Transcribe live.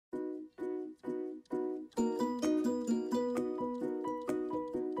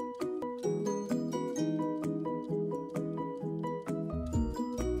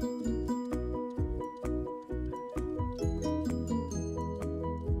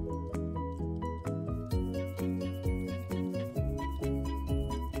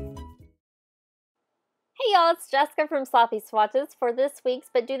y'all, it's Jessica from Sloppy Swatches for this week's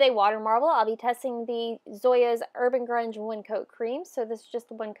But Do They Watermarble. I'll be testing the Zoya's Urban Grunge One Coat Cream, so this is just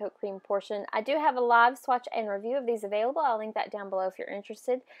the one coat cream portion. I do have a live swatch and review of these available. I'll link that down below if you're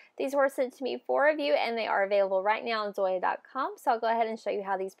interested. These were sent to me for review and they are available right now on Zoya.com, so I'll go ahead and show you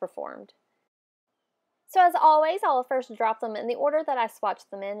how these performed. So as always, I will first drop them in the order that I swatched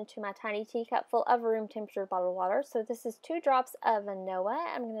them in into my tiny teacup full of room temperature bottled water. So this is 2 drops of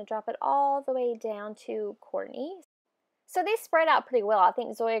Noah. I'm going to drop it all the way down to Courtney. So these spread out pretty well. I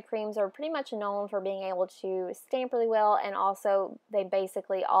think Zoya creams are pretty much known for being able to stamp really well, and also they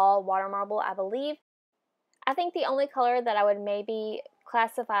basically all watermarble, I believe. I think the only color that I would maybe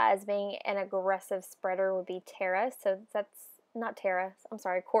classify as being an aggressive spreader would be Terra. So that's not Terra, I'm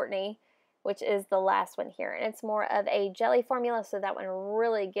sorry, Courtney, which is the last one here, and it's more of a jelly formula, so that one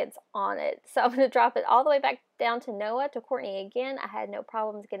really gets on it. So I'm going to drop it all the way back down to Noah, to Courtney again. I had no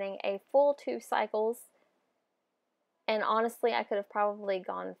problems getting a full 2 cycles, and honestly, I could have probably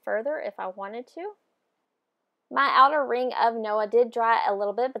gone further if I wanted to. My outer ring of Noah did dry a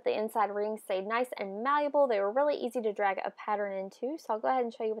little bit, but the inside ring stayed nice and malleable. They were really easy to drag a pattern into, so I'll go ahead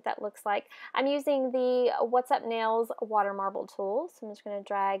and show you what that looks like. I'm using the What's Up Nails Watermarble tool, so I'm just going to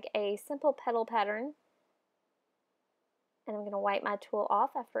drag a simple petal pattern, and I'm going to wipe my tool off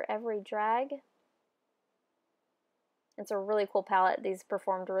after every drag. It's a really cool palette. These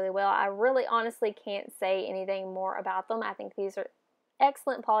performed really well. I really honestly can't say anything more about them. I think these are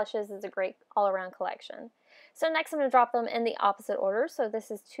excellent polishes. It's a great all-around collection. So next I'm going to drop them in the opposite order. So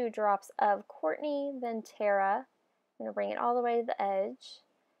this is 2 drops of Courtney, then Terra. I'm going to bring it all the way to the edge,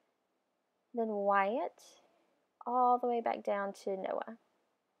 then Wyatt, all the way back down to Noah.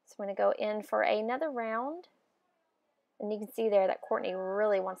 So I'm going to go in for another round. And you can see there that Courtney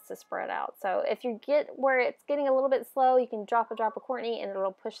really wants to spread out. So if you get where it's getting a little bit slow, you can drop a drop of Courtney and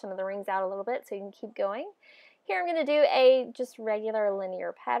it'll push some of the rings out a little bit so you can keep going. Here I'm going to do a just regular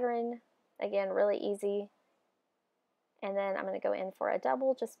linear pattern. Again, really easy. And then I'm going to go in for a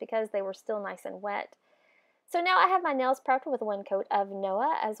double just because they were still nice and wet. So now I have my nails prepped with 1 coat of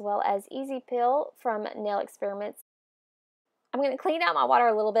Noah as well as Easy Peel from Nail Experiments. I'm going to clean out my water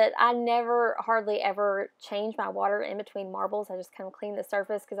a little bit. I never hardly ever change my water in between marbles. I just kind of clean the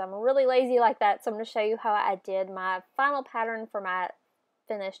surface because I'm really lazy like that. So I'm going to show you how I did my final pattern for my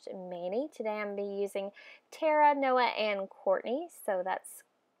finished mani. Today I'm going to be using Terra, Noah, and Courtney. So that's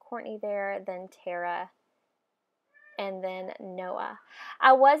Courtney there, then Terra, and then Noah.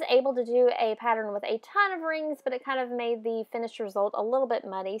 I was able to do a pattern with a ton of rings, but it kind of made the finished result a little bit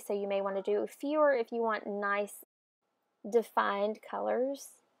muddy. So you may want to do fewer if you want nice defined colors.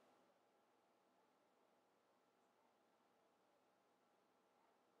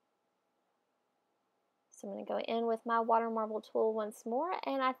 So I'm going to go in with my Watermarble tool once more,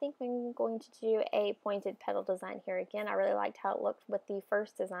 and I think I'm going to do a pointed petal design here again. I really liked how it looked with the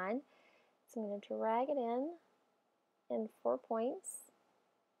first design. So I'm going to drag it in 4 points,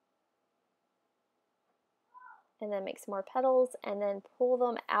 and then make some more petals, and then pull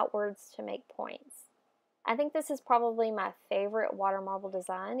them outwards to make points. I think this is probably my favorite Watermarble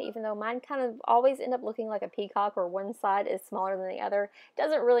design, even though mine kind of always end up looking like a peacock or one side is smaller than the other. It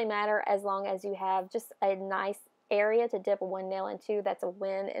doesn't really matter as long as you have just a nice area to dip one nail into. That's a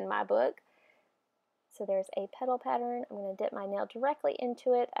win in my book. So there's a petal pattern. I'm going to dip my nail directly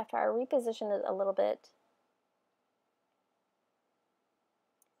into it after I reposition it a little bit.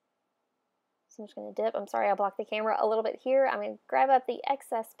 So I'm just going to dip. I'm sorry I blocked the camera a little bit here. I'm going to grab up the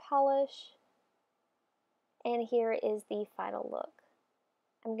excess polish. And here is the final look.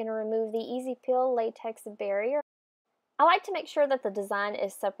 I'm going to remove the Easy Peel latex barrier. I like to make sure that the design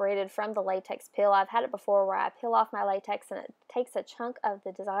is separated from the latex peel. I've had it before where I peel off my latex and it takes a chunk of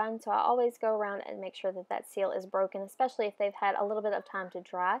the design, so I always go around and make sure that that seal is broken, especially if they've had a little bit of time to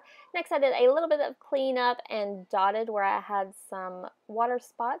dry. Next I did a little bit of cleanup and dotted where I had some water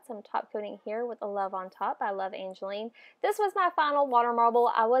spots. I'm top coating here with a Love on top by Love Angeline. This was my final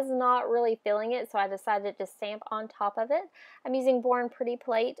Watermarble. I was not really feeling it, so I decided to stamp on top of it. I'm using Born Pretty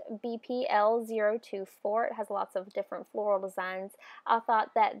Plate BPL024. It has lots of different floral designs. I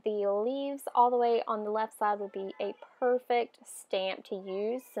thought that the leaves all the way on the left side would be a perfect stamp to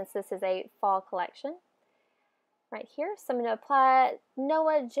use since this is a fall collection. Right here, so I'm going to apply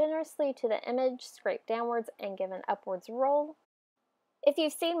Noah generously to the image, scrape downwards, and give an upwards roll. If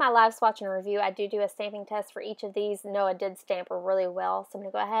you've seen my live swatch and review, I do a stamping test for each of these. Noah did stamp really well, so I'm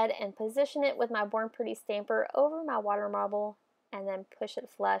going to go ahead and position it with my Born Pretty stamper over my Watermarble and then push it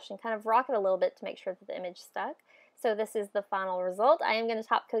flush and kind of rock it a little bit to make sure that the image stuck. So this is the final result. I am going to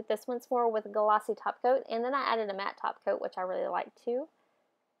top coat this once more with a glossy top coat, and then I added a matte top coat, which I really like too.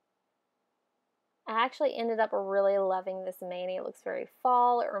 I actually ended up really loving this mani. It looks very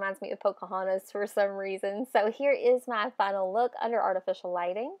fall. It reminds me of Pocahontas for some reason. So here is my final look under artificial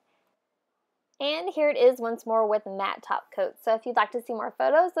lighting. And here it is once more with matte top coat. So if you'd like to see more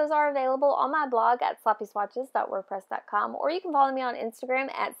photos, those are available on my blog at sloppyswatches.wordpress.com, or you can follow me on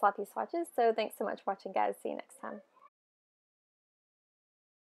Instagram at sloppyswatches. So thanks so much for watching, guys. See you next time.